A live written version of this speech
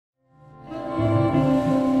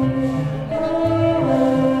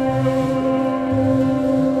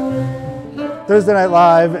Thursday Night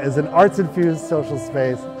Live is an arts-infused social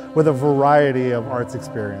space with a variety of arts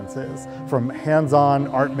experiences, from hands-on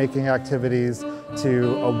art-making activities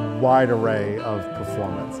to a wide array of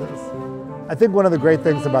performances. I think one of the great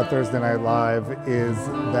things about Thursday Night Live is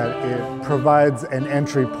that it provides an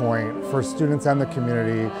entry point for students and the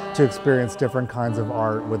community to experience different kinds of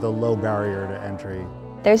art with a low barrier to entry.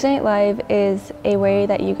 Thursday Night Live is a way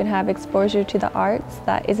that you can have exposure to the arts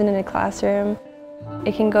that isn't in a classroom.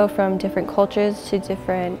 It can go from different cultures to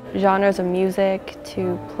different genres of music,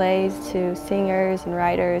 to plays, to singers and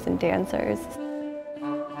writers and dancers.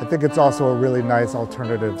 I think it's also a really nice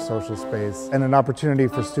alternative social space and an opportunity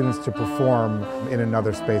for students to perform in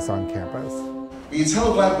another space on campus. When you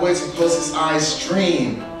tell a black boy to close his eyes,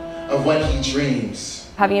 dream of what he dreams.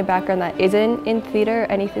 Having a background that isn't in theater or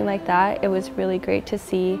anything like that, it was really great to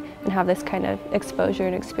see and have this kind of exposure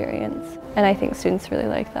and experience. And I think students really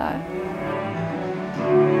like that.